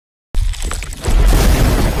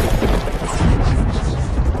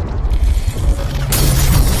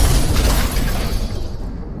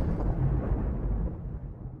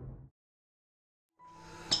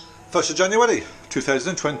1st of January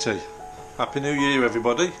 2020. Happy New Year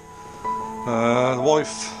everybody. The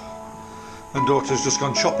wife and daughter's just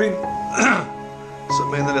gone shopping. So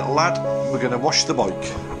me and the little lad, we're going to wash the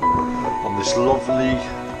bike on this lovely,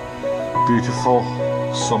 beautiful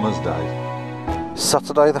summer's day.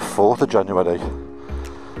 Saturday the 4th of January.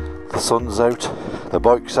 The sun's out, the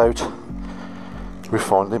bike's out. We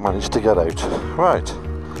finally managed to get out. Right.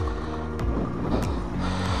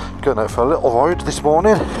 Going out for a little ride this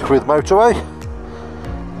morning with Motourev.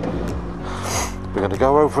 We're going to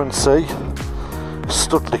go over and see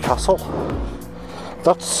Studley Castle.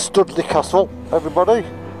 That's Studley Castle, everybody.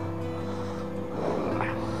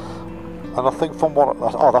 And I think from what...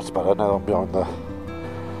 oh, that's better now I'm behind there.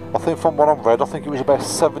 I think from what I've read, I think it was about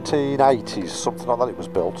 1780s, something like that it was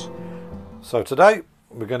built. So today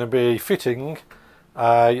we're going to be fitting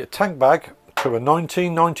a tank bag to a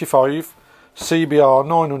 1995 CBR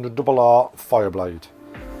 900RR Fireblade.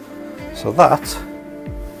 So that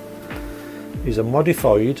is a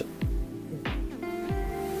modified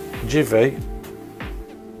GV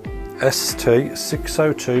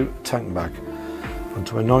ST602 tank bag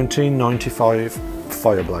onto a 1995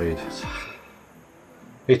 Fireblade.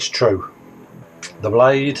 It's true. The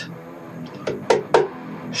blade,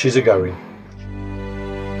 she's a going.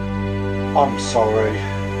 I'm sorry.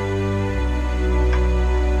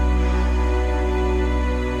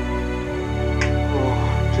 Oh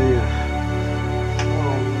dear.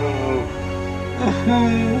 Oh no.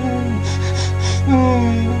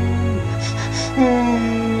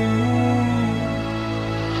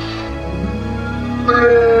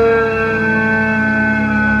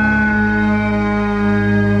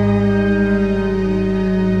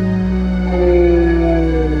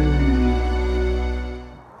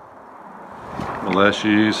 Well, there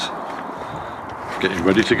she is, getting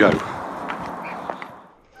ready to go.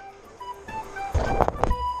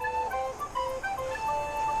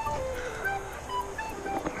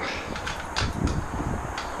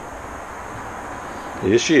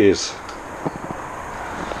 Here she is.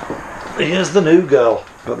 Here's the new girl,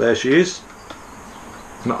 but there she is.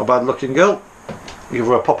 Not a bad looking girl. Give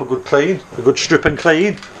her a proper good clean, a good strip and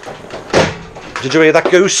clean. Did you hear that,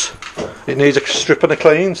 Goose? It needs a strip and a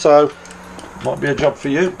clean, so might be a job for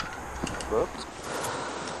you.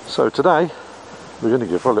 So today we're going to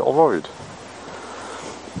give her a little ride.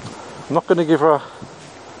 I'm not going to give her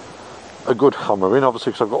a good hammering,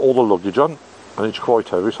 obviously, because I've got all the luggage on and it's quite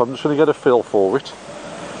heavy, so I'm just going to get a feel for it,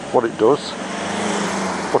 what it does,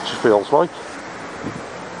 what she feels like.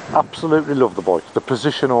 Absolutely love the bike. The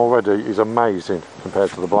position already is amazing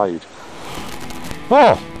compared to the blade.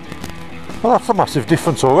 Oh, well, that's a massive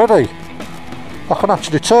difference already. I can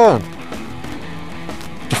actually turn.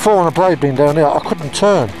 Before, on the blade being down here, I couldn't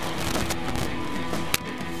turn.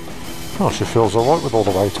 Oh, she feels alright with all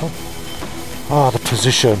the weight on. Ah, the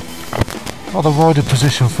position. Oh, the riding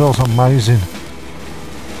position feels amazing.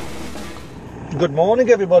 Good morning,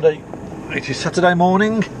 everybody. It is Saturday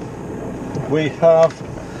morning. We have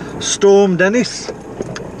Storm Dennis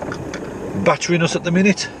battering us at the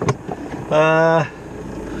minute.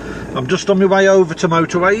 I'm just on my way over to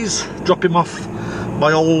Motorev's, drop him off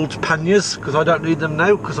my old panniers because I don't need them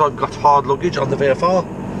now because I've got hard luggage on the VFR.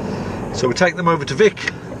 So we take them over to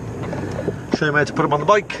Vic, show him how to put them on the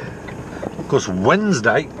bike, because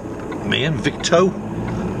Wednesday me and Victo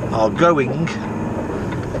are going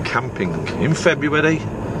camping in February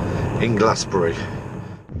in Glasbury.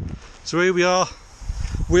 So here we are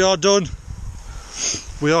done,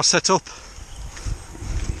 we are set up.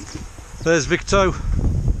 There's Victo,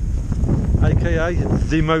 aka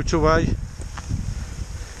the Motourev.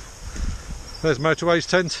 There's Motorev's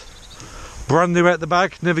tent, brand new out the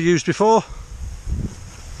bag, never used before.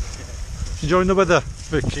 Enjoying the weather,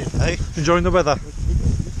 Vic? Hey? Enjoying the weather?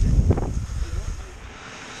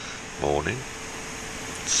 Morning,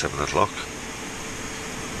 7 o'clock.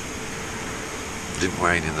 Didn't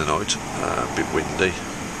rain in the night, a bit windy.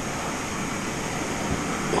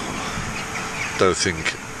 Don't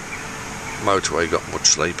think Motourev got much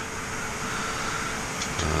sleep.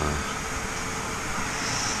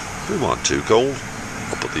 We weren't too cold.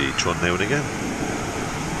 I'll put the heater on now and again.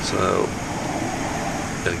 So,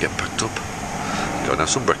 gonna get packed up, go and have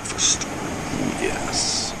some breakfast.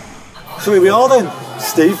 Yes. So here we are then,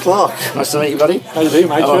 Steve Clark. Nice to meet you, buddy. How you doing,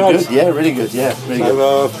 mate? Oh, good. Yeah, really good. Yeah, really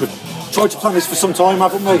good. We've tried to plan this for some time,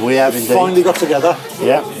 haven't we? We have indeed. Finally got together.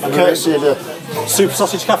 Yeah. And courtesy of the Super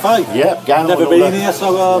Sausage Cafe. Yeah. Never been here,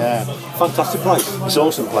 so fantastic place. It's an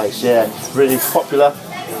awesome place. Yeah, really popular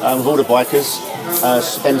with all the bikers.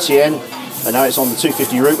 MTN, and now it's on the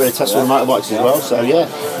 250 route where they test all the motorbikes as well. So yeah,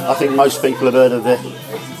 I think most people have heard of the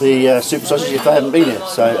the super sausage if they haven't been here.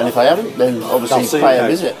 So, and if they haven't, then obviously pay a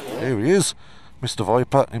visit. Here he is, Mr.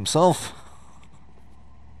 Viper himself.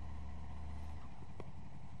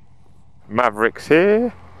 Maverick's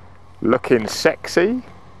here, looking sexy.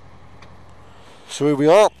 So here we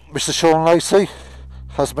are, Mr. Sean Lacey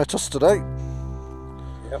has met us today.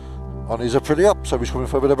 Yep. And he's a pretty up, so he's coming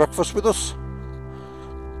for a bit of breakfast with us.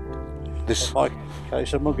 This, My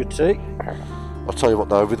case of mug of tea. I'll tell you what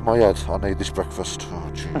though, with my head, I need this breakfast.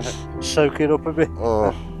 Oh jeez. Soak it up a bit.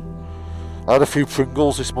 Oh, I had a few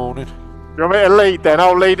Pringles this morning. You want me to lead then?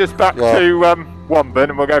 I'll lead us back to Womben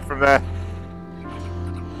and we'll go from there.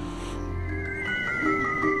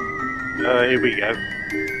 Here we go.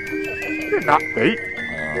 Isn't that deep?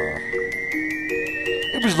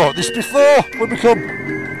 It was like this before when we come.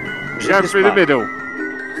 Go through the middle. Come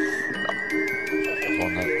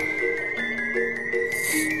on then.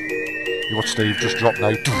 You watch Steve just drop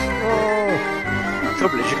now. The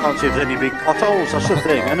trouble is you can't see if there's any big potholes, that's the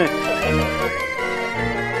thing, isn't it?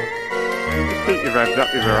 Just keep your revs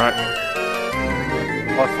up, you'll be alright.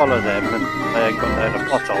 I follow them and they ain't gone down a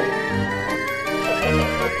pothole.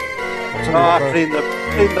 I cleaned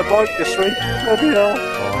the bike this week. Bloody hell.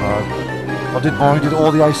 I didn't mind it,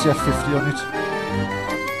 all the ACF 50 on it.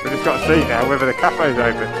 We've just got to see now whether the cafe's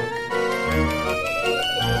open.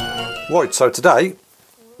 Right, so today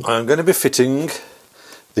I'm going to be fitting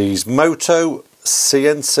these Moto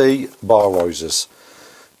CNC bar risers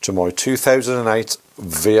to my 2008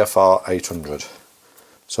 VFR 800.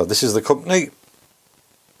 So this is the company,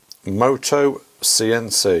 Moto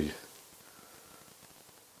CNC.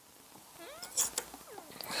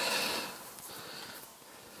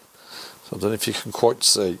 So I don't know if you can quite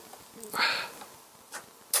see.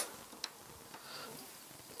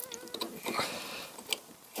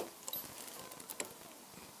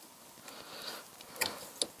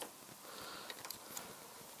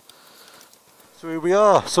 So here we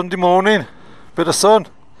are, Sunday morning, bit of sun.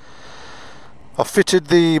 I've fitted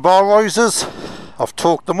the bar risers, I've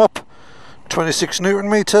torqued them up, 26 Newton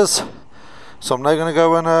meters. So I'm now going to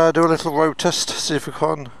go and do a little road test, see if we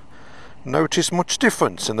can notice much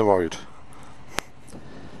difference in the ride.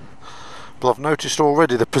 But I've noticed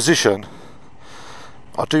already the position,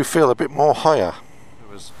 I do feel a bit more higher.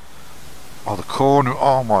 Oh, the corner,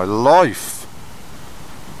 oh my life!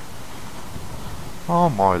 Oh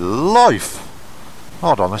my life!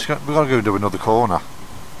 Hold on, we've got to go and do another corner.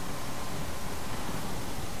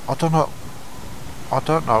 I don't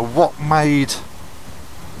know what made...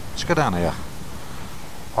 Let's go down here.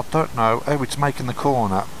 I don't know how it's making the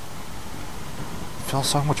corner feel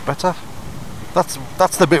so much better. That's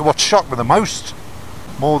the bit what shocked me the most,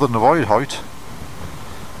 more than the ride height.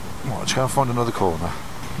 Right, let's go and find another corner.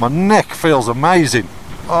 My neck feels amazing.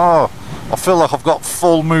 Oh, I feel like I've got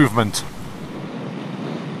full movement.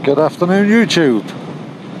 Good afternoon, YouTube.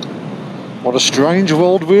 What a strange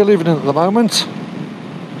world we're living in at the moment.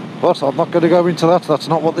 But I'm not going to go into that, that's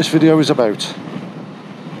not what this video is about.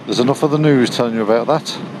 There's enough of the news telling you about that.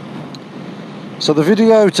 So the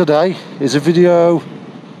video today is a video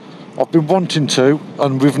I've been wanting to,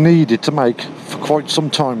 and we've needed to make for quite some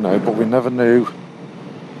time now, but we never knew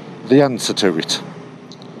the answer to it.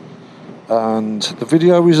 And the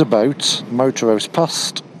video is about Motorev's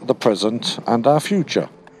past, the present and our future.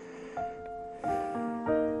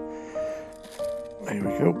 Here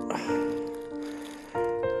we go.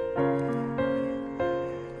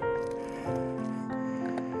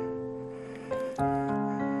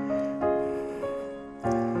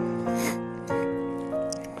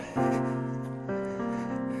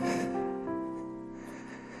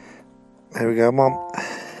 There we go, Mum.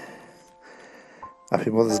 Happy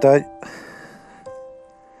Mother's Day.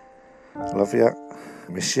 Love you.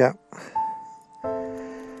 Miss you.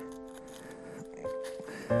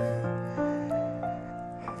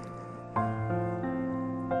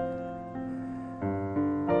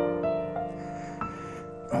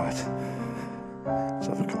 Right. Let's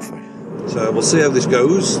have a coffee. So we'll see how this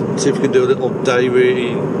goes. See if we can do a little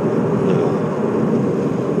dairy.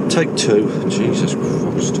 Take two. Jesus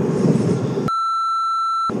Christ.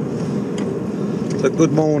 So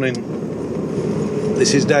good morning.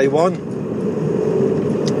 This is day one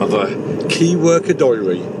of a key worker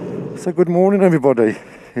diary. So good morning everybody.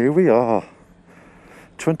 Here we are.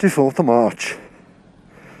 24th of March.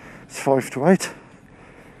 It's 5 to 8.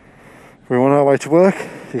 We're on our way to work.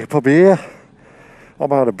 You can probably hear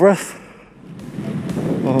I'm out of breath.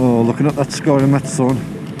 Oh, looking at that sky and that sun.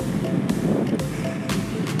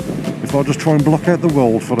 If I just try and block out the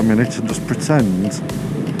world for a minute and just pretend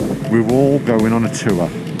we're all going on a tour.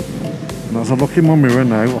 And as I look in my mirror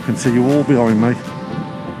now, I can see you all behind me.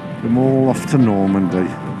 We're all off to Normandy.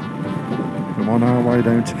 on our way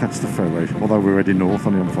down to catch the ferry, although we're heading north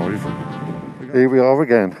on the M5. Here we are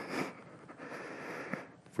again.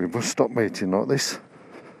 We must stop meeting like this.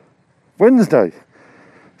 Wednesday,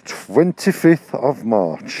 25th of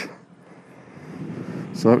March.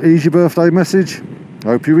 So here's your birthday message.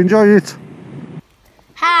 Hope you enjoy it.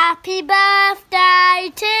 Happy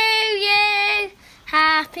birthday to you.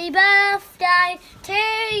 Happy birthday to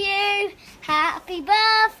you. Happy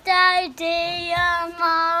birthday, dear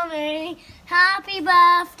Mommy. Happy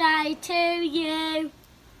birthday to you.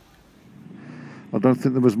 I don't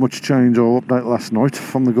think there was much change or update last night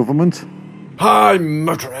from the government. Hi,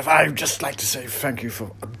 Motourev. I'd just like to say thank you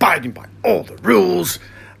for abiding by all the rules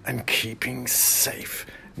and keeping safe.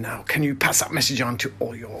 Now, can you pass that message on to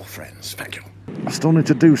all your friends? Thank you. I still need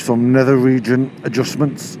to do some nether region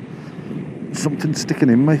adjustments. Something's sticking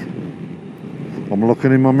in me. I'm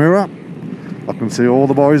looking in my mirror. I can see all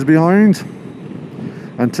the boys behind.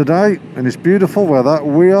 And today, in this beautiful weather,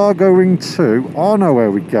 we are going to... I know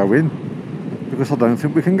where we're going, because I don't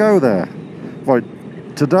think we can go there. Right,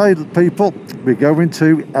 today, people, we're going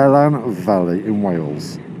to Elan Valley in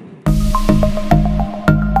Wales.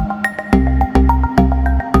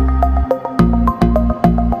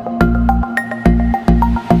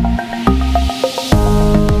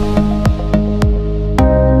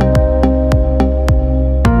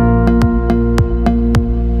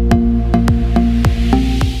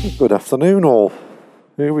 Good afternoon all.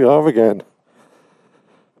 Here we are again.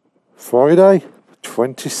 Friday,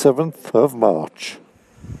 27th of March.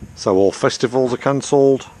 So all festivals are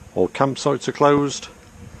cancelled, all campsites are closed.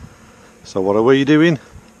 So what are we doing?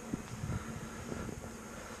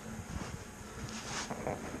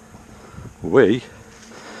 We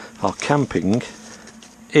are camping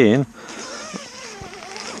in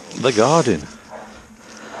the garden.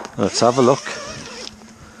 Let's have a look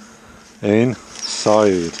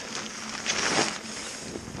inside.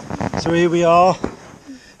 So here we are,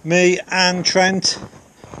 me and Trent.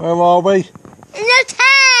 Where are we? In a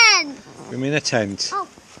tent! We're in a tent. Oh,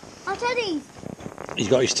 our teddies. He's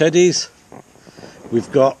got his teddies.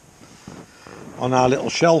 We've got on our little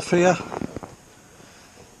shelf here,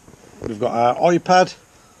 we've got our iPad.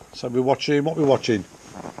 So we're watching, what we're watching?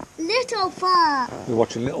 Littlefoot. We're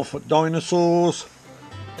watching Littlefoot dinosaurs.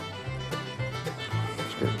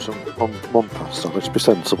 Let's get him some one pass on, let's be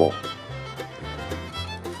sensible.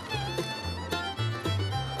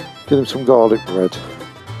 Get him some garlic bread.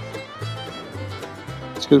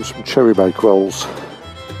 Let's get him some cherry bakewells.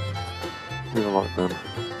 You don't like them.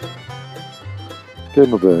 Get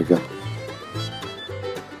him a burger.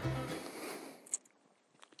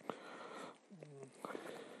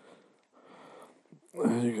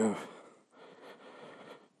 There you go.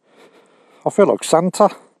 I feel like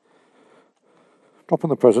Santa. Dropping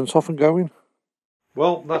the presents off and going.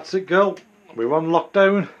 Well, that's it, girl. We're on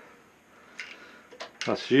lockdown.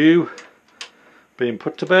 That's you being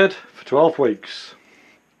put to bed for 12 weeks.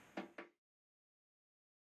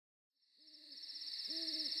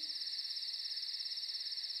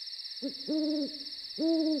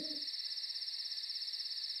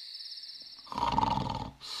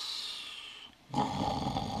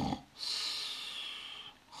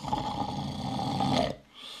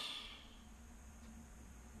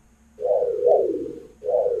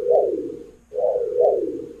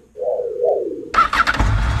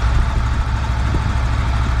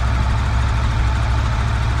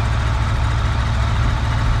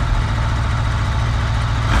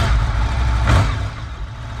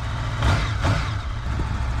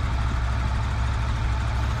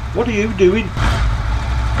 What are you doing?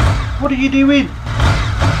 What are you doing?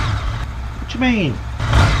 What do you mean?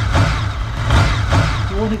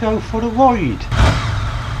 You want to go for a ride?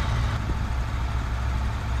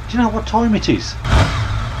 Do you know what time it is?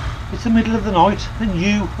 It's the middle of the night and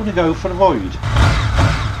you want to go for a ride.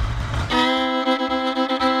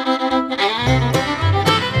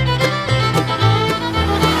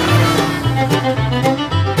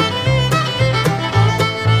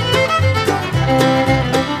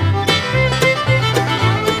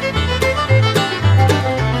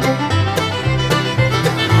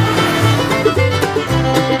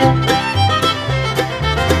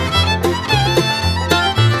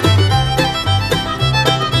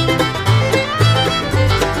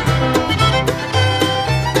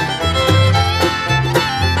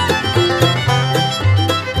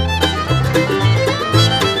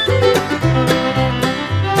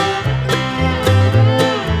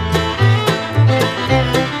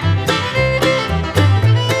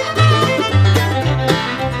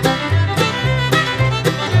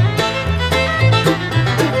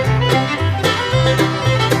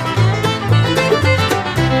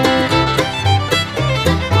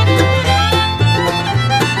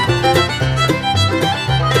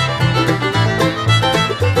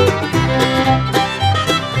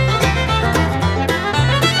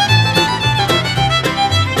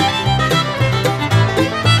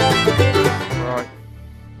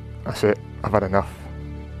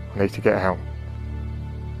 I need to get out.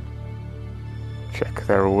 Check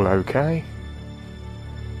they're all okay.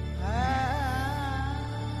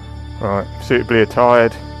 Right, suitably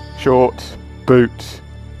attired, shorts, boots,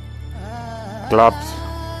 gloves,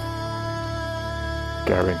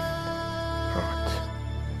 going. Right.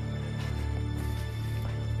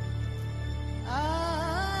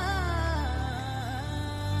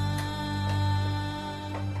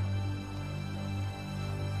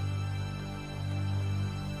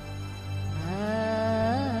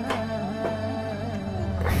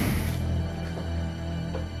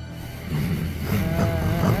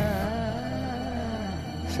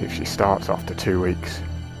 See if she starts after 2 weeks.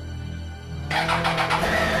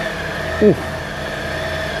 Ooh.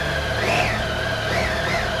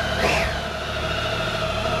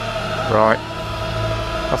 Right,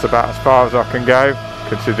 that's about as far as I can go,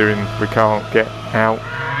 considering we can't get out.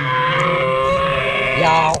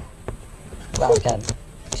 Y'all, welcome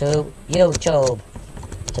to YouTube.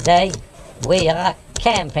 Today we are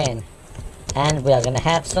camping and we're gonna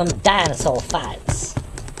have some dinosaur fights.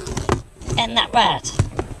 Isn't that right?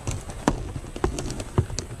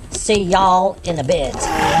 See y'all in a bit.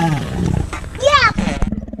 Yeah.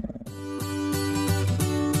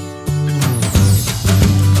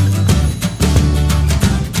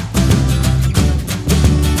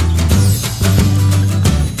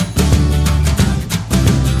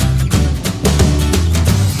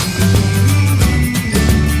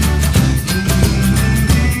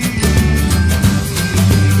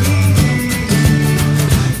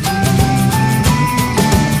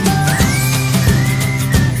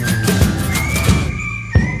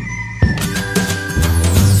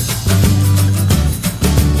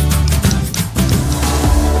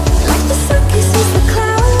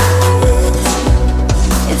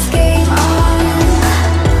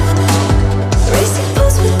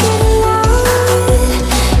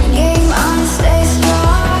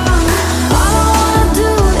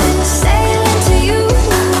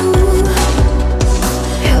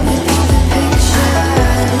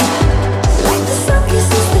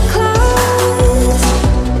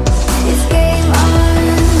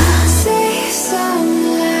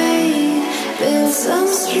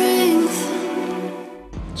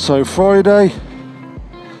 So Friday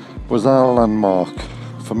was our landmark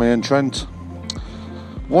for me and Trent.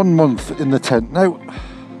 1 month in the tent now.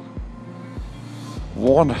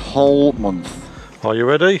 1 whole month. Are you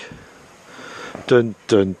ready? Dun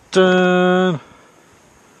dun dun.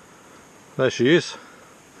 There she is.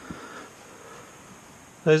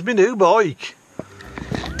 There's my new bike.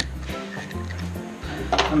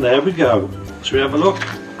 And there we go. Shall we have a look?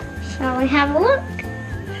 Shall we have a look?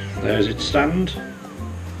 There's its stand.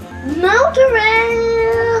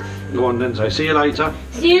 Motourev! Go on then, say see you later.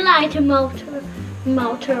 See you later, Motourev.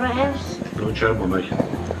 Go and show mummy.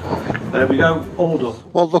 There we go, all done.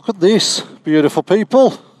 Well, look at this, beautiful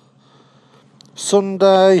people.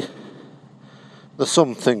 Sunday the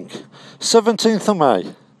something, 17th of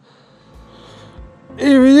May.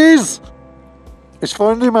 Here he is. It's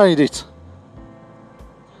finally made it.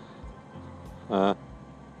 Are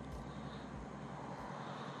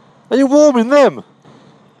you warming them?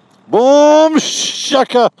 Boom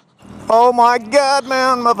shaka! Oh my God,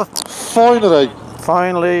 man, mother! Finally,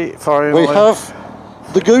 Finally. we have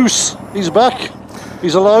the goose. He's back.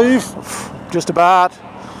 He's alive. Just about.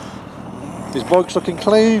 His bike's looking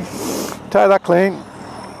clean. Tie that clean.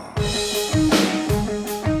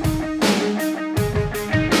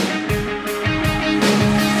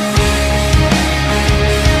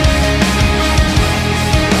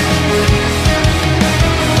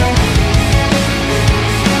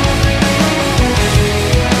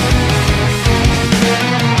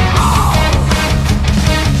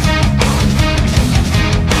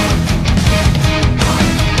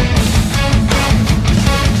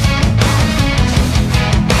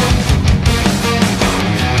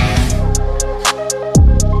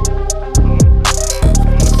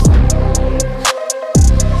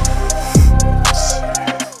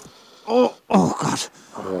 Oh God.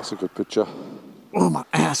 Yeah, that's a good picture. Oh, my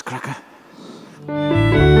ass cracker.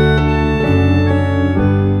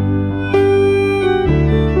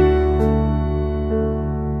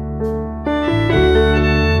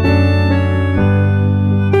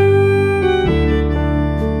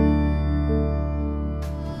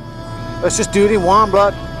 Let's just do it in one,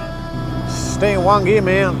 blood. Stay in one gear,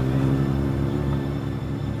 man.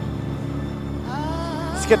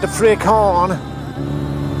 Let's get the freak on.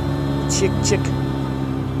 Chick, chick.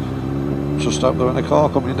 Just hope there ain't a car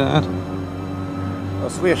coming down.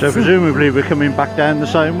 That's weird. So presumably we're coming back down the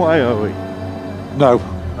same way, are we? No,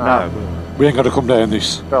 No. we ain't got to come down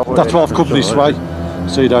this. Don't worry. That's why I've come That's this all way. right.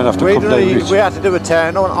 So you don't have to come down it. We had to do a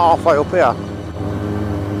turn on halfway up here.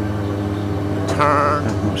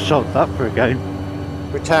 Turn. Sod that for a game.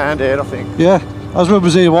 We turned here, I think. Yeah, as we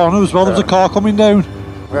was here one as well, there was a car coming down.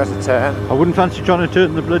 We had to turn. I wouldn't fancy trying to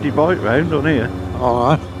turn the bloody bike round on here.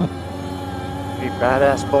 Alright. You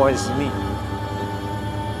badass boys, isn't he?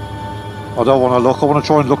 I don't want to look, I want to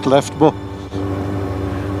try and look left, but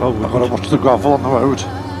Oh, I've got to watch the gravel on the road.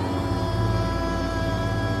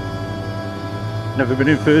 Never been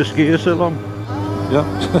in first gear so long. Yeah.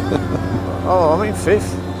 Oh, I'm in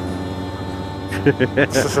fifth.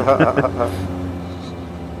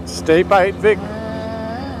 Stay bait, Vic.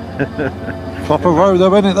 Proper road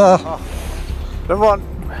though, isn't it there? They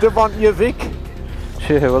want you, Vic.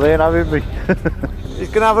 Yeah, well, they ain't having me. He's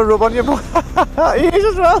going to have a rub on your bike. He is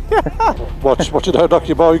as well. Watch you don't knock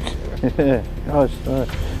your bike. Yeah, nice.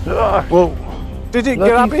 Well, Did it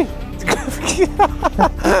get happy?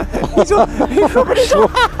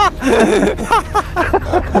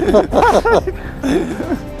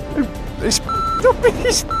 He's rubbing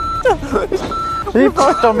his He's He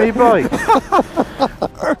biked on me bike.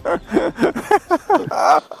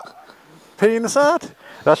 penis out.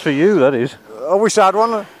 That's for you, that is. I wish I had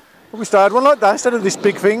one. I wish I had one like that instead of this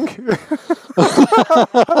big thing.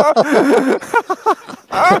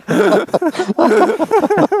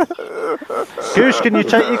 Goose, can you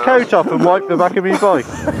take your coat off and wipe the back of me bike?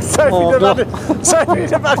 Save me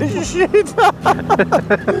the bad as shit.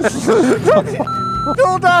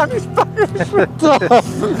 Go down his back.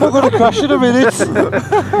 I'm going to crash in a minute.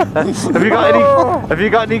 Have you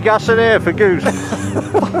got any gas in here for Goose?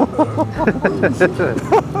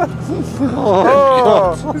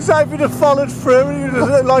 God. Save me the followed through and you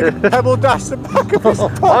just look like a pebble dash the back of his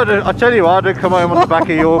bike. I tell you what, I don't come home on the back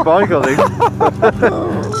of your bike, I think.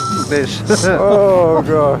 This. Oh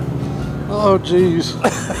God. Oh jeez.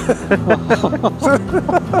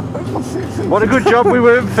 What a good job we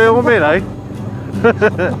weren't filming, eh?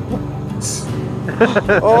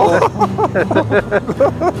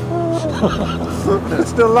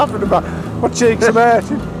 Still laughing about my cheeks are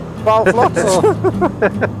hurting. Ball flops.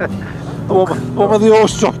 What were the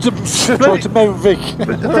horse trying to mount Vic?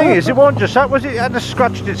 But the thing is, it wasn't just that, was it? It had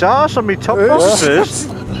scratched its arse on me top box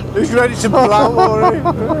first. He's ready to blow already.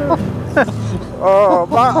 Oh,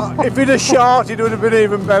 man, if he'd have shot, it would have been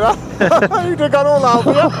even better. He'd have gone all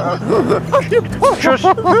over you.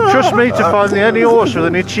 Trust me to find the only horse with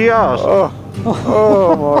an itchy arse.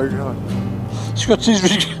 Oh my God. Scratch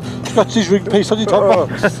his ring piece on your top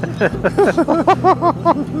box.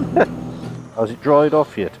 Has it dried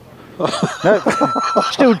off yet? No,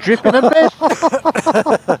 still dripping a bit.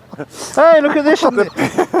 Hey, look at this.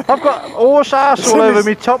 I've got horse arse all over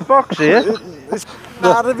my top box here. It's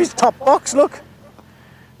out of his top box, look.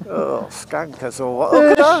 Oh, skankers or what?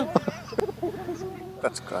 Look at that.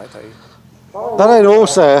 That's great, eh? That ain't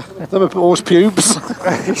horse there. Them are horse pubes.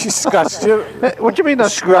 He scratched you. What do you mean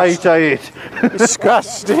that's great, eh? He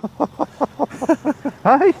scratched it.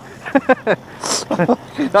 Hey?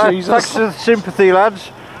 Thanks for the sympathy, lads.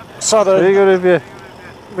 Sorry, Very good of you.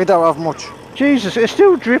 we don't have much. Jesus, it's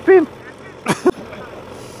still dripping.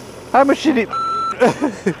 How much did it?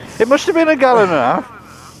 It must have been a gallon and a half.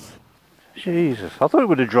 Jesus, I thought it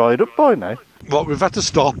would have dried up by now. What, we've had to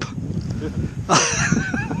stop.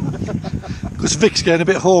 Because Vic's getting a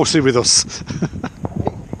bit horsey with us.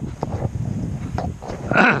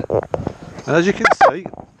 And as you can see,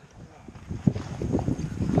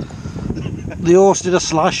 the horse did a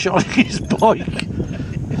slash on his bike.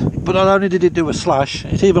 But not only did it do a slash,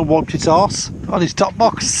 it even wiped its arse on his top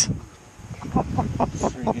box.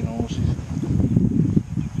 Freaking horses.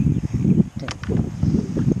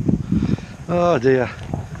 Oh dear.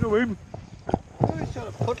 Through him. Oh, he's got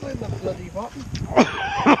a puddle in the bloody bottom.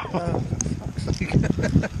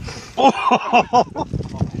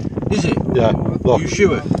 Is it? Yeah. Look. You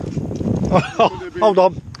sure? Hold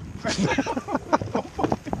on.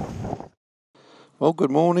 Well,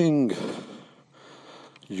 good morning,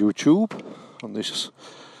 YouTube, on this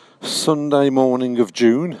Sunday morning of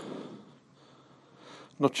June.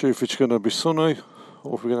 Not sure if it's going to be sunny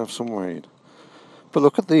or if we're going to have some rain. But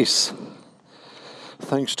look at this.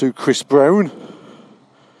 Thanks to Chris Brown,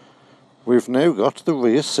 we've now got the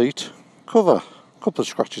rear seat cover. A couple of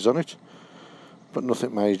scratches on it, but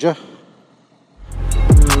nothing major.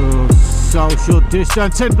 Social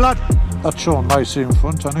distancing, blood. That's Sean Macy in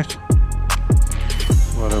front on it.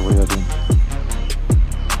 Where are we heading?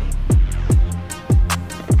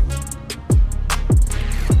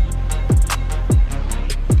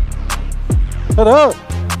 Hello!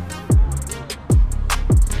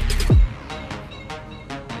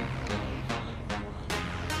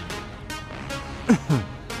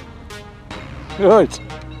 Right.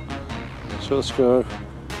 So let's go.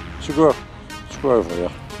 So go over here.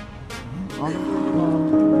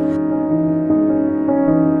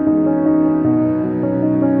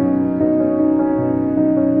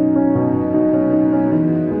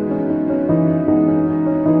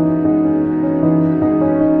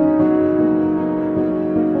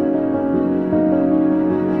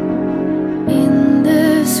 In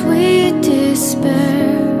the sweet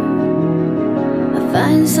despair, I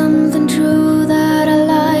find something true that I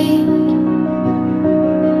like.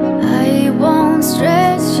 I won't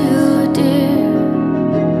stress you, dear.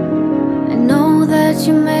 I know that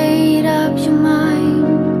you made up your mind.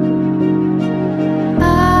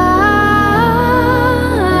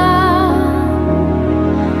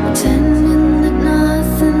 Pretending that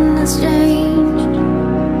nothing has changed.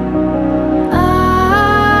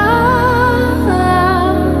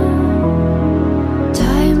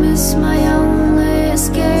 Time is my only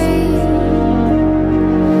escape.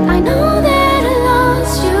 I know that I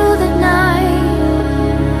lost you that night.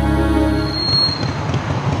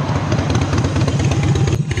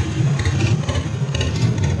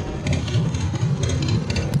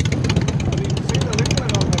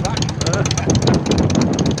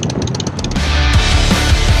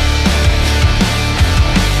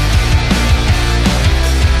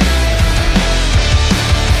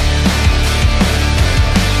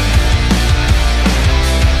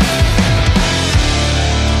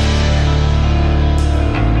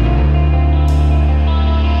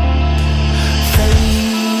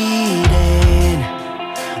 Fading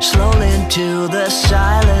slowly into the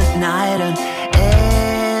silent night, an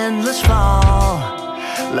endless fall,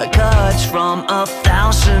 like cuts from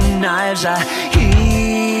 1,000 knives. I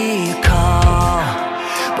hear you call,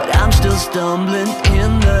 but I'm still stumbling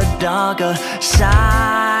in the dark, a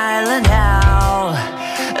silent howl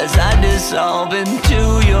as I dissolve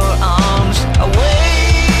into your arms. I waited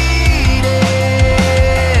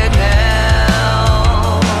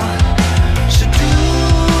now,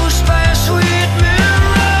 seduced by a sweet mirage.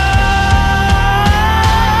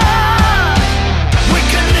 We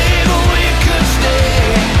could live or we could stay,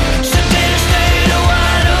 sedated, stayed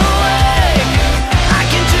wide awake. I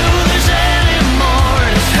can't do this anymore,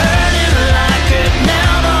 and it's hurting like it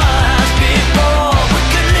never has before. We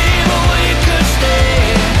could live or we could stay,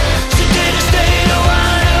 sedated, stayed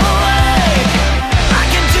wide awake. I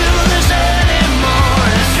can't do this anymore,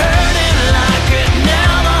 and it's hurting like it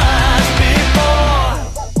never has before.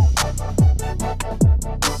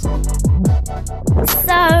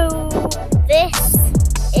 So this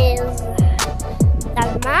is the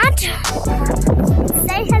mud.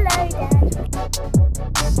 Say hello,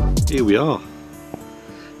 Dad. Here we are,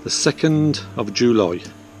 the 2nd of July.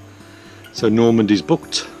 So Normandy's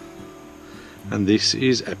booked, and this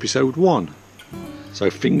is episode 1. So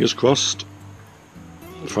fingers crossed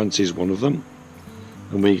Francie's one of them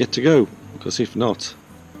and we get to go, because if not,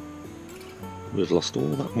 we've lost all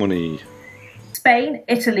that money. Spain,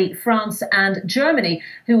 Italy, France and Germany,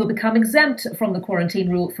 who will become exempt from the quarantine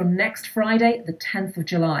rule from next Friday, the 10th of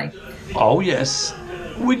July. Oh yes,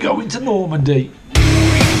 we're going to Normandy.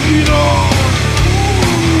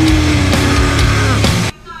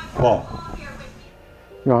 What?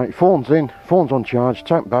 Right, phone's in, phone's on charge,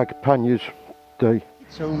 tank bag, panniers, D.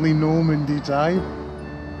 It's only Normandy time.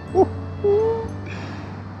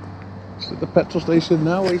 It's at the petrol station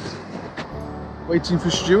now, waiting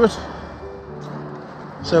for Stuart.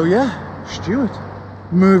 So yeah, Stuart,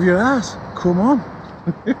 move your ass, come on.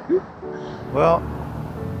 Well,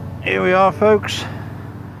 here we are folks,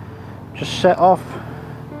 just set off,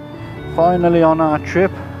 finally on our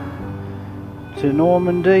trip to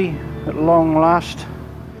Normandy at long last.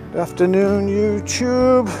 Good afternoon,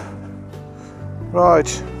 YouTube.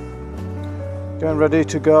 Right, getting ready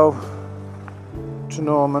to go to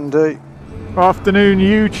Normandy. Afternoon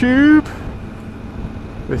YouTube.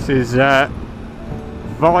 This is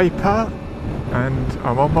Viper, and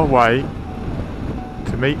I'm on my way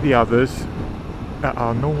to meet the others at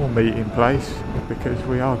our normal meeting place because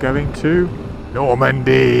we are going to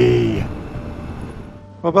Normandy.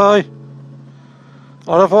 Bye bye.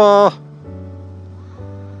 Au revoir.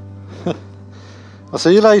 I'll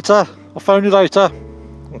see you later. I'll phone you later.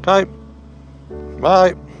 Okay.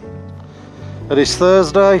 Bye. It is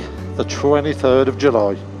Thursday, the 23rd of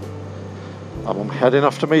July. I'm heading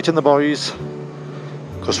off to meeting the boys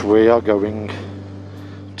because we are going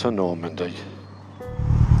to Normandy.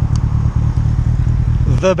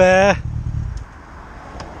 The bear.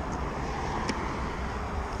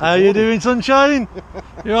 How you doing, sunshine?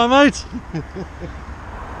 You alright, mate?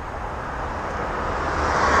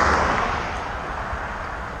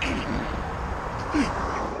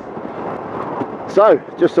 So,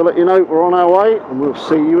 just to let you know, we're on our way and we'll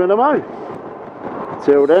see you in a mo.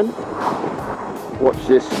 Till then, watch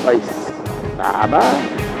this space. Bye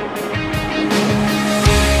bye.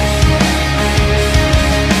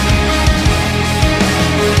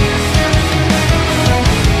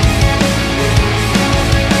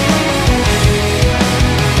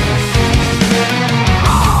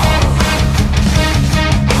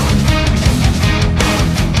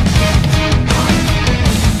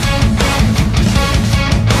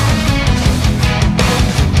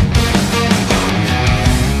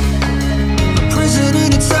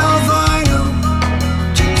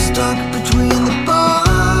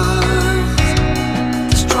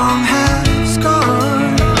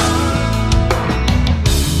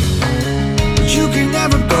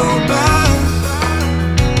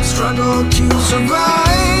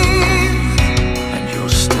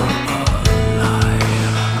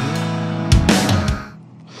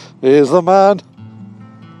 Here's the man.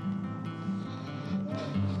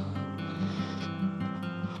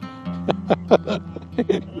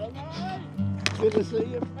 Good to see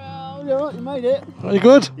you, pal. You're right, you made it. Are you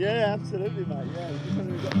good? Yeah, absolutely, mate. Yeah, just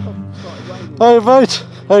when we got started raining. Hey mate,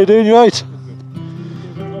 how you doing? You right?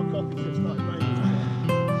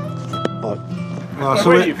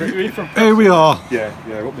 So here we are. Yeah,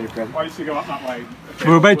 up near Brent. I used to go up that way.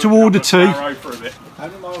 We're about to order tea. How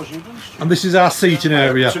many miles you done? And this is our seating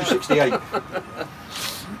area. 268.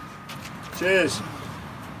 Cheers.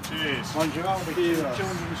 Cheers. So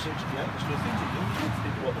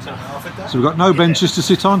we've got no benches to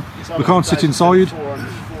sit on. We can't sit inside.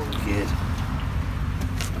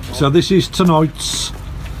 So this is tonight's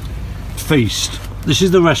feast. This is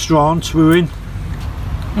the restaurant we're in.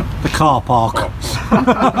 The car park.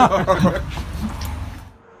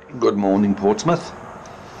 Good morning, Portsmouth.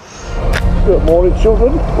 Good morning,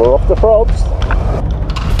 children. We're off to France.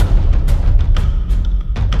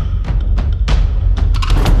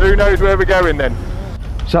 Who knows where we're going then?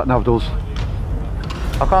 Sat-nav does.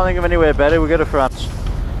 I can't think of anywhere better. We'll go to France.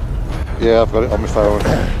 Yeah, I've got it on my phone.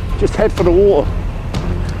 Just head for the water.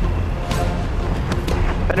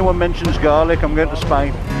 If anyone mentions garlic, I'm going to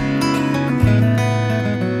Spain.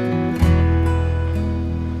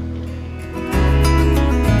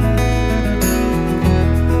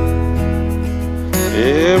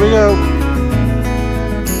 Here we go.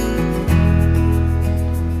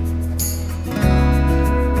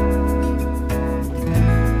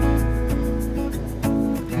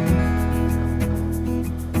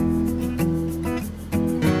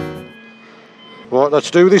 Right, let's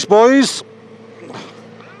do this, boys.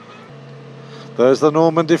 There's the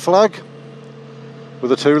Normandy flag with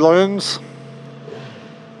the two lions.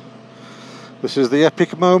 This is the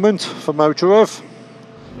epic moment for Motourev.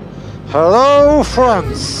 Hello,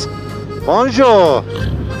 France. Bonjour.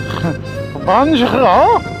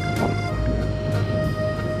 Bonjour.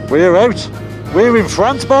 We're out. We're in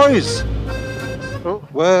France, boys. Oh,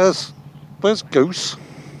 where's Goose?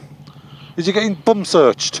 Is he getting bum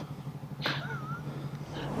searched?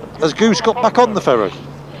 Has Goose got back on the ferry?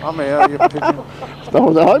 I'm here, you pigeon.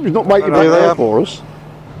 No, I hope he's not making it there for us.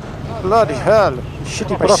 Bloody hell.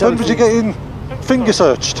 Shitty What happened? Was he getting finger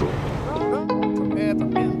searched?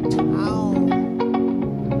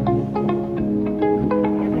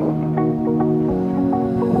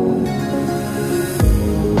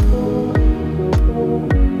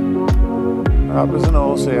 That was an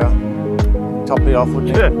horse here. Top it off,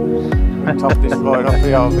 wouldn't you? Top this right off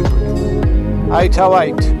the off.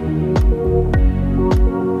 808.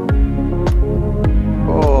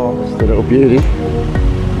 Oh, it's the little beauty.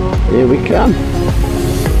 Here we come.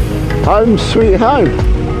 Home sweet home.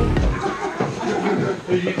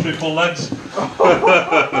 Triple lads.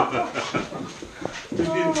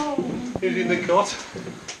 Who's in the cot?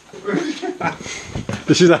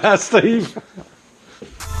 This is our Steve.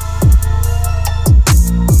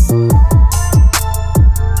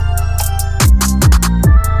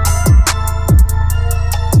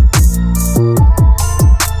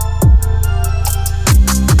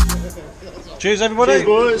 Cheers, everybody. Cheers,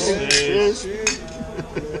 boys. Cheers.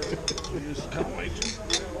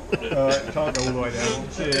 Can't go all the way down.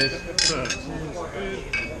 Cheers.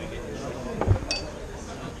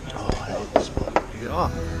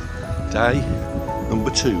 Day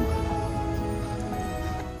number 2.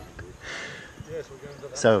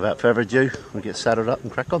 So without further ado, we'll get saddled up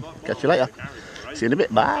and crack on. Catch you later. See you in a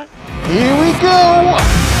bit. Bye. Here we go.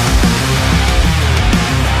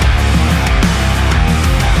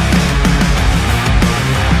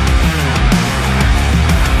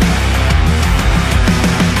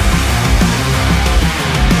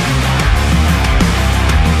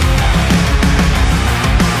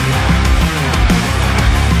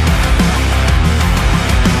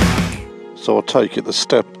 So I take it the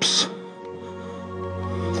steps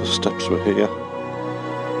were here.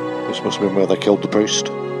 This must have been where they killed the priest.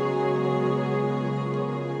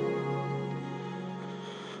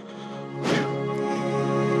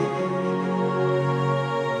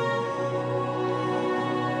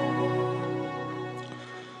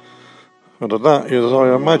 And that, as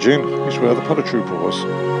I imagine, is where the paratrooper was.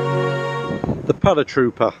 The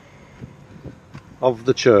paratrooper of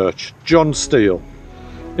the church, John Steele.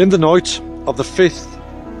 In the night of the 5th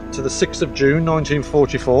to the 6th of June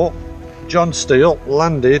 1944, John Steele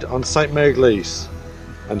landed on St Mary-Glees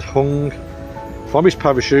and hung from his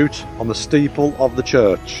parachute on the steeple of the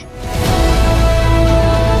church.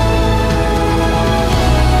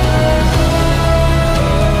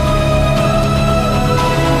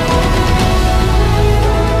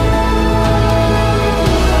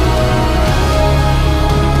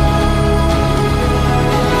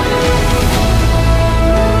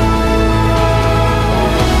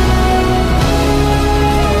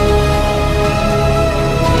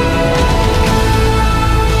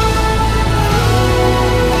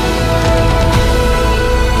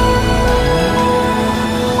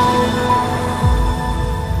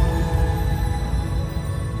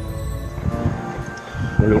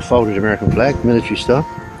 A little folded American flag, military style.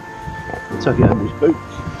 Tuck it under his boot.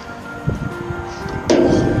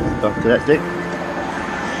 After that, Dick.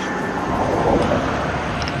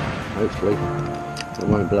 Hopefully, it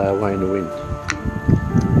won't blow away in the wind.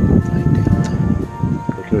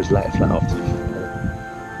 We can always lay it flat after the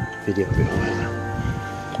video a bit later.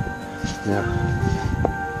 Now.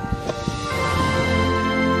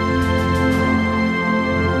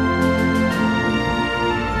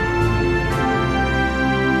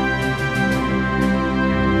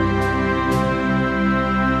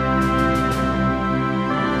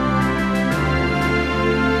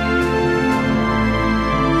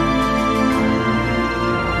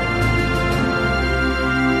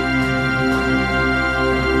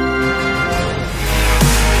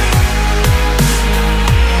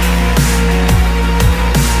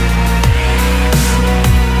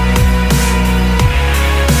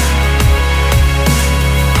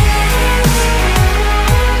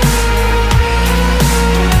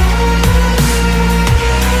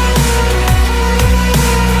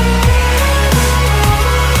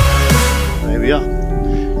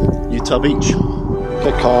 Utah Beach.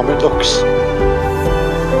 Get calm, it looks. We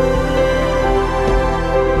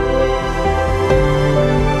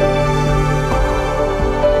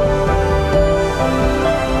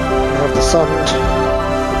have the sand.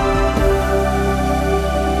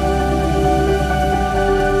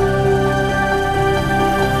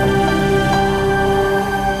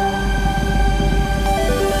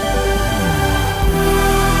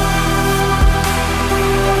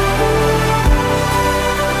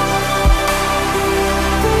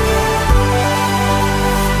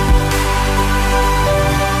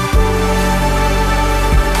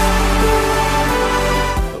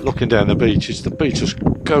 Looking down the beach, the beach just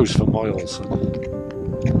goes for miles. I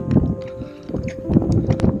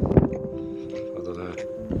don't know.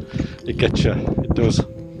 It gets you. It does.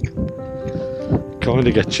 Kind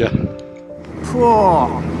of gets you.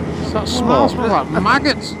 Whoa! That smells like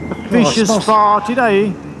maggots. Fish has farted,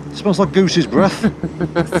 eh? It smells like goose's breath.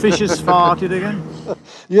 Fish has farted again.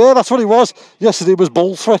 Yeah, that's what it was. Yesterday it was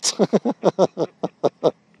bull threat. All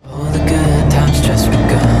the good times just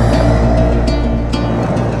begun.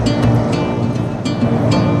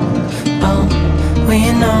 We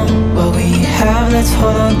know what we have, let's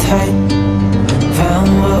hold on tight.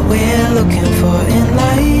 Found what we're looking for in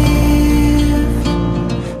life.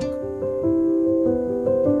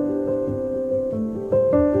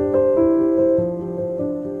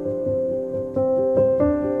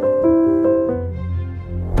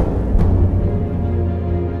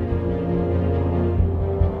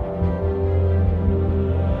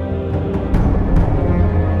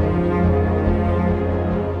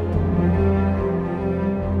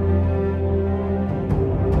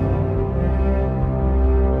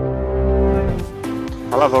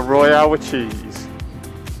 I'll have a Royale with cheese.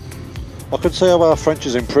 I can see how our French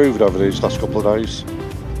has improved over these last couple of days.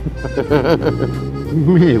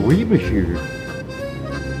 Mais oui, monsieur.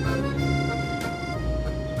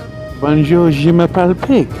 Bonjour, je m'appelle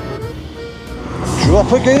Pig.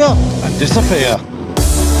 Drop a gear and disappear.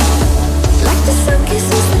 Like the sun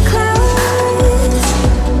kisses the clouds,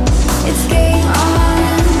 it's game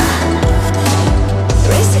on.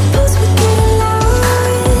 Race your pulse with the loud.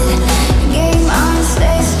 Game on,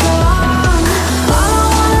 stay strong. All I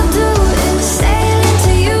wanna do is sail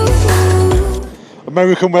into you.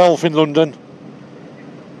 American Wealth in London.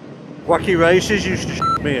 Wacky races used to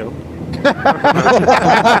me up.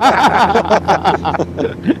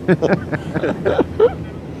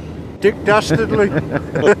 Dick Dastardly.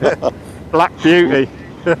 Black Beauty.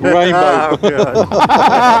 Rainbow.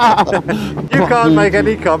 Oh, you can't make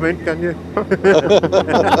any comment, can you?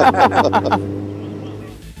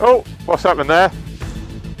 Oh, what's happening there?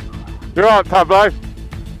 You alright, Pablo?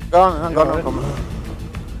 Go on, hang on, I'm coming.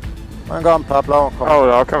 Hang on, Pablo, I'm coming. Oh,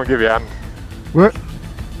 I'll come and give you a hand. What?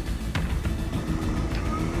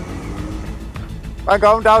 I'm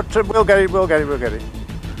going down to, we'll get it.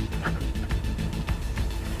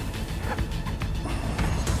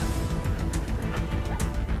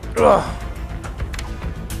 Ugh.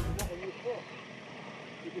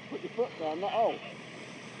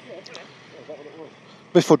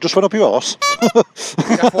 My foot just went up your arse. You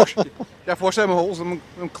have to wash them holes, them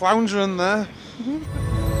clowns are in there.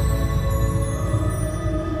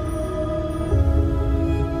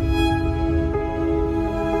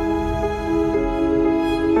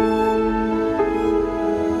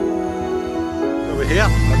 Over here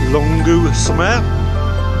at Longu somewhere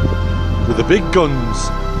with the big guns.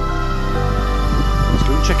 Let's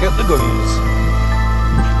go and check out the guns.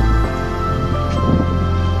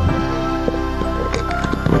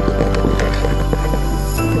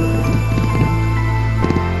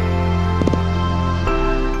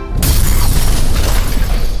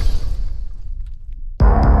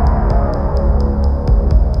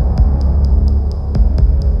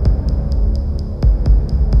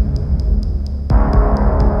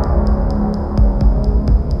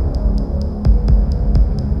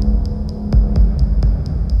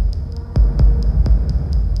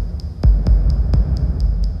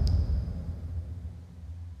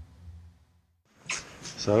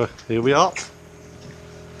 So here we are,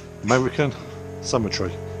 American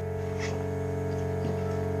Cemetery.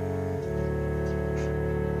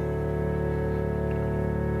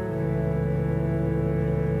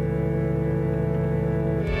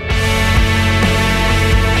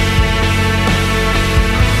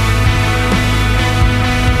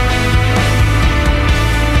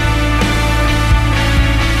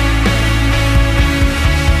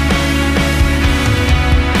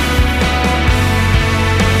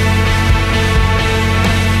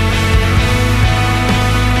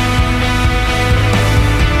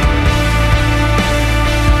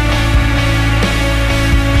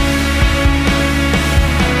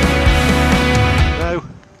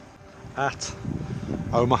 At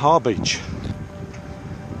Omaha Beach,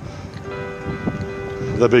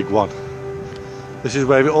 the big one. This is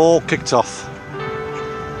where it all kicked off,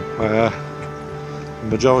 where the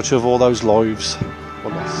majority of all those lives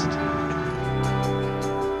were lost.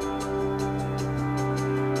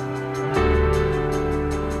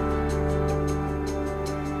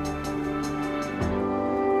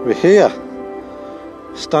 We're here,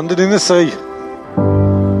 standing in the sea.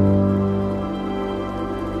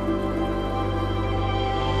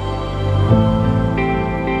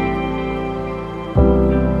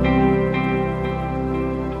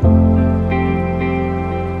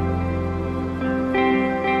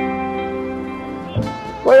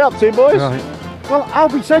 What are you up to, boys? Right. Well,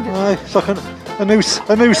 Albie said it. It's like a new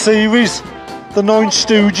series, The Nine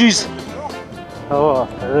Stooges. Oh,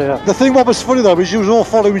 yeah. The thing what was funny though is you was all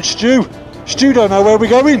following Stu. Stu don't know where we're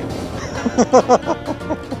going.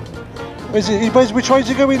 Which way is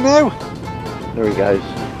he going now? There he goes.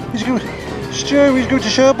 He's going. Stu, he's going to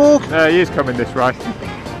Cherbourg. He is coming this way.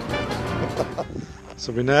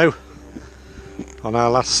 So we're now on our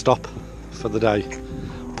last stop for the day,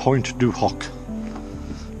 Point du Hoc.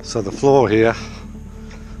 So the floor here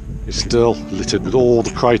is still littered with all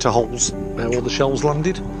the crater holes where all the shells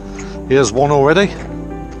landed. Here's one already.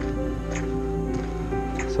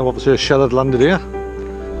 So obviously a shell had landed here.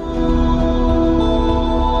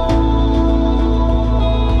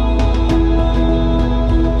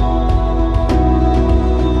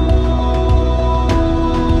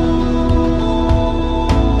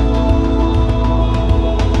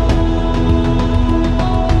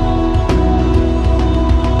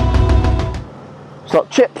 It's like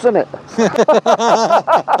chips, isn't it?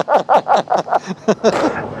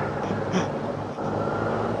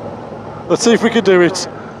 Let's see if we can do it.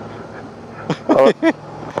 Oh.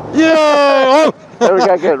 Yeah! Oh. There we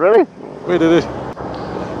go, good, ready? We did it.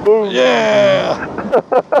 Boom. Yeah!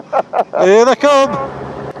 Here they come!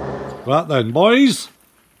 Right then, boys.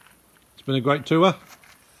 It's been a great tour.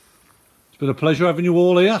 It's been a pleasure having you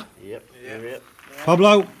all here. Yep.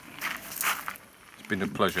 Pablo. It's been a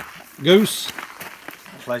pleasure. Goose.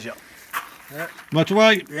 Pleasure.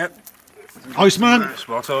 Motorway. Yep. Iceman.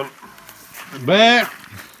 Spot on. Bear.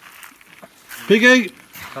 Piggy.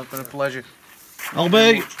 It's been a pleasure.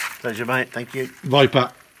 Albie. Pleasure, mate. Thank you.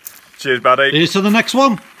 Viper. Cheers, buddy. Here's to the next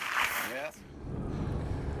one.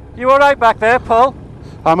 You alright back there, Paul?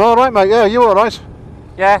 I'm alright, mate. Yeah, you alright?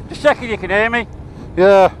 Yeah, just checking you can hear me.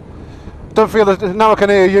 Yeah. Don't feel that now I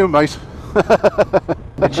can hear you, mate.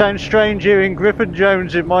 It sounds strange hearing Griffin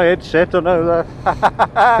Jones in my headset, I know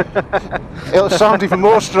that. It'll sound even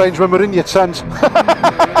more strange when we're in your tent.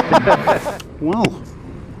 Well,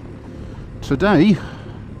 today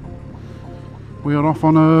we are off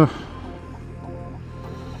on a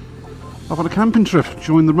camping trip.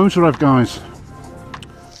 Join the Motourev guys.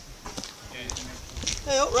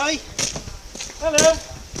 Hey up, Ray. Hello.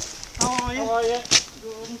 How are you? How are you?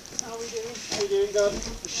 Good. How are we doing? How are you doing, God?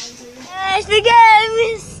 There's the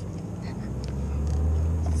goes.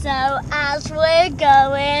 So as we're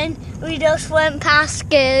going, we just went past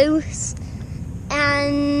Goose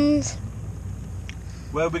and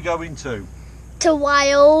Where are we going to? to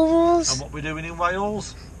Wales. And what we're doing in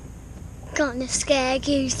Wales? Gonna scare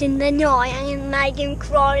Goose in the night and make him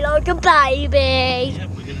cry like a baby. Yeah,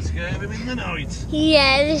 we're going to scare him in the night.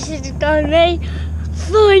 Yeah, this is gonna be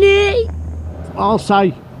funny. I'll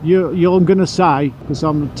say, you're gonna say, because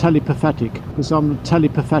I'm telepathic, because I'm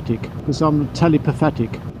telepathic, because I'm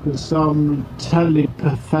telepathic, because I'm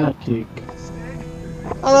telepathic.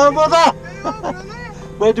 Hello, Mother!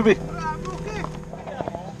 Where do we...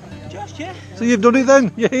 Just, yeah. So you've done it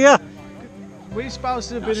then? You're here? We're supposed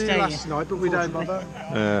to have been in last night, but we don't bother.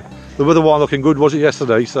 The weather wasn't looking good, was it,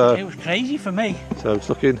 yesterday? So It was crazy for me. So it's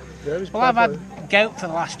looking... Well, I've had gout for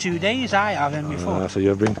the last 2 days, I have, in my foot. So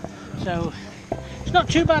you've been... So, it's not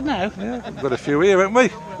too bad now. Yeah, we've got a few here, haven't we?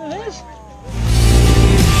 It is.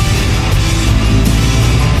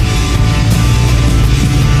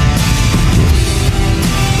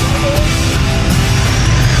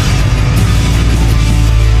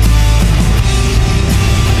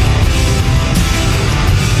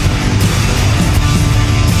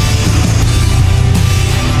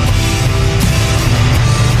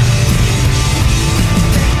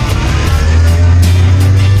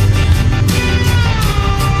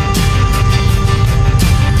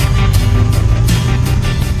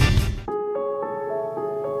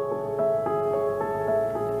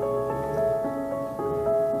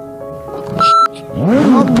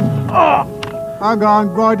 Hang on,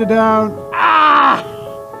 ride it down. Ah!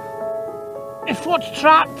 My foot's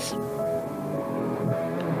trapped.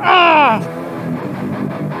 Ah!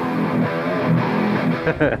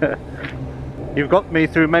 You've got me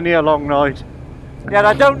through many a long night. Yeah,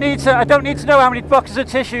 I don't need to know how many buckets of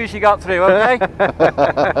tissues you got through, okay?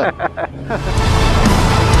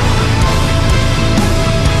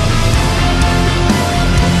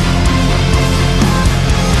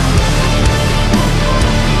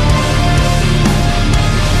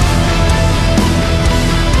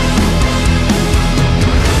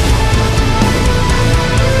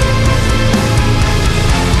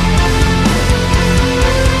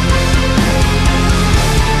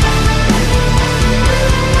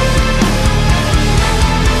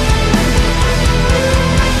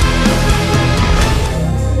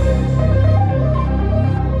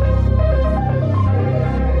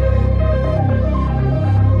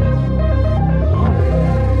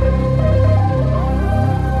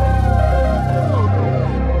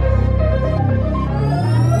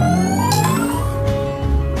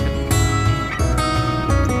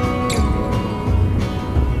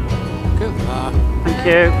 Thank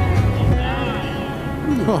you.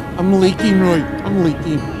 Oh, I'm leaking, right? I'm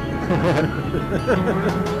leaking.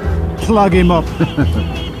 Plug him up.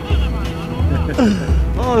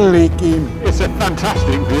 Oh, leaking. It's a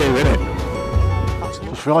fantastic view, isn't it?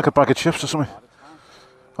 Just feel like a bag of chips or something.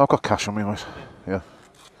 I've got cash on me, mate. Yeah.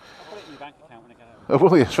 Oh,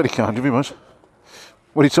 well, yeah, it's very kind of you, mate.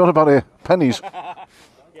 What are you talking about here? Pennies?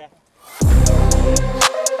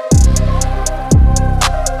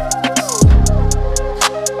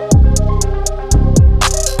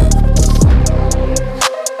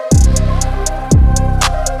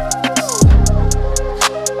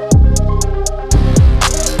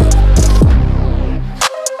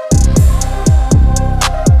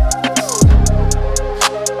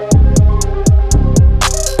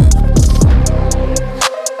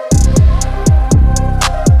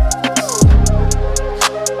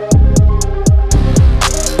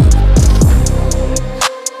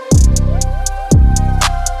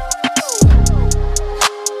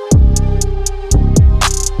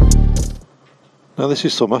 Now this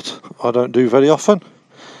is something I don't do very often.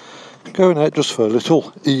 Going out just for a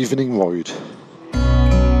little evening ride.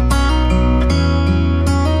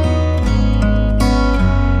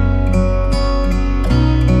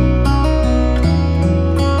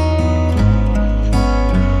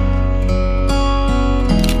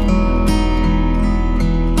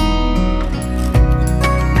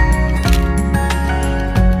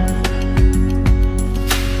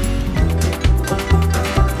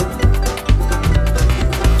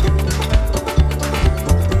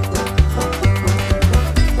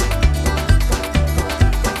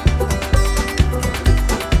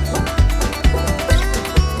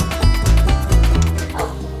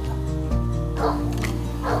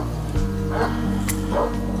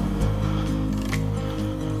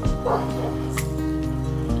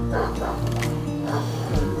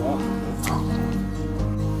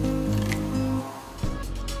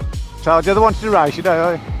 So the other wanted to race you,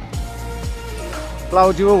 don't they?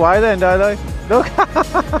 Blowed you away then, don't they? Look.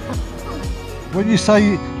 When you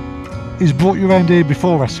say he's brought you around here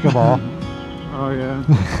before, Escobar. Oh yeah.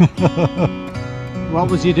 What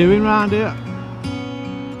was you doing round here?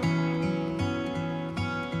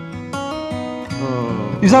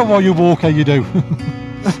 Oh. Is that why you walk how you do?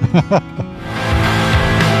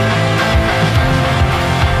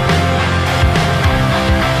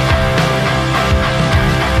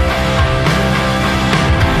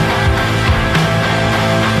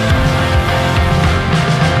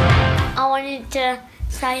 To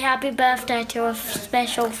say happy birthday to a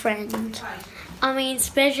special friend. I mean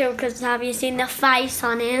special because have you seen the face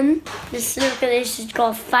on him? Just look at this, he's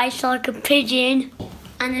got a face like a pigeon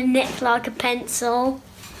and a neck like a pencil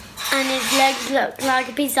and his legs look like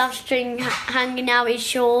a piece of string hanging out his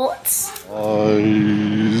shorts.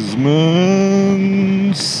 Wise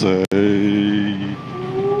men say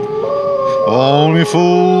only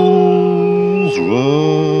fools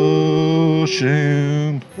rush in.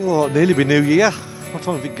 Oh, it'll nearly be New Year. What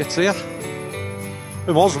time Vic gets here?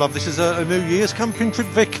 We might as well have this as a New Year's camping trip,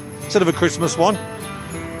 Vic, instead of a Christmas one.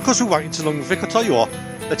 Because we're waiting so long, Vic, I'll tell you what,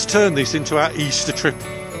 let's turn this into our Easter trip.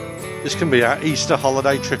 This can be our Easter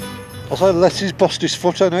holiday trip. I say Leslie's bust his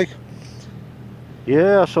foot, hasn't he?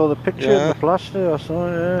 Yeah, I saw the picture in the plaster, I saw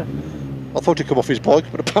it, yeah. I thought he'd come off his bike,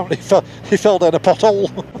 but apparently he fell down a pothole.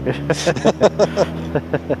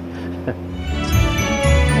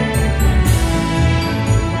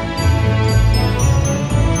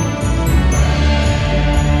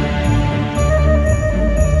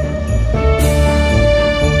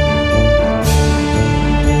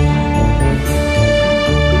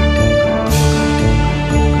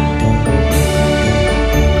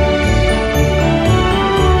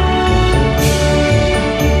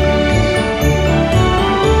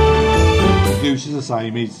 Goose is the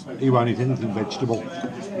same, he won't eat anything vegetable.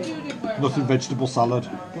 Nothing vegetable salad.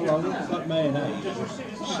 Well, like mayonnaise,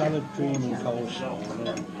 salad, cream and coleslaw.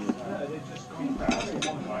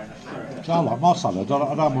 So I like my salad,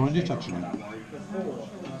 I don't mind it actually. You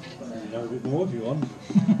know a bit more if you want.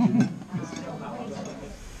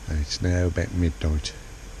 It's now about midnight.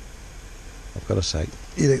 I've got to say,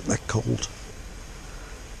 it ain't that cold.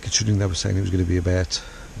 Considering they were saying it was going to be about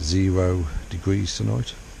 0 degrees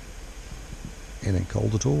tonight. It ain't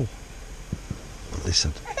cold at all. But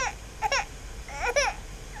listen.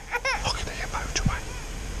 Looking at your motorway.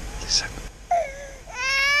 Listen.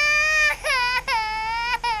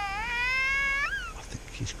 I think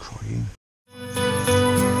he's crying.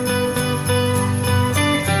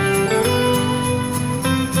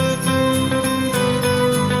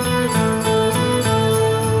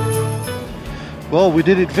 Well, we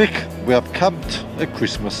did it, Vic. We have camped at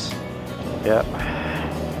Christmas. Yeah.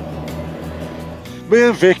 Me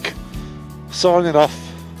and Vic signing off.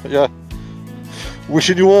 Yeah.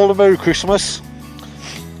 Wishing you all a Merry Christmas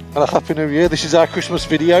and a Happy New Year. This is our Christmas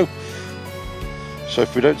video. So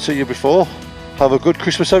if we don't see you before, have a good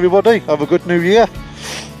Christmas, everybody. Have a good New Year.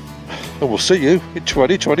 And we'll see you in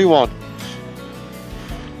 2021.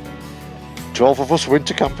 12 of us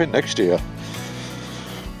winter camping next year.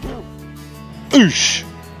 Oosh!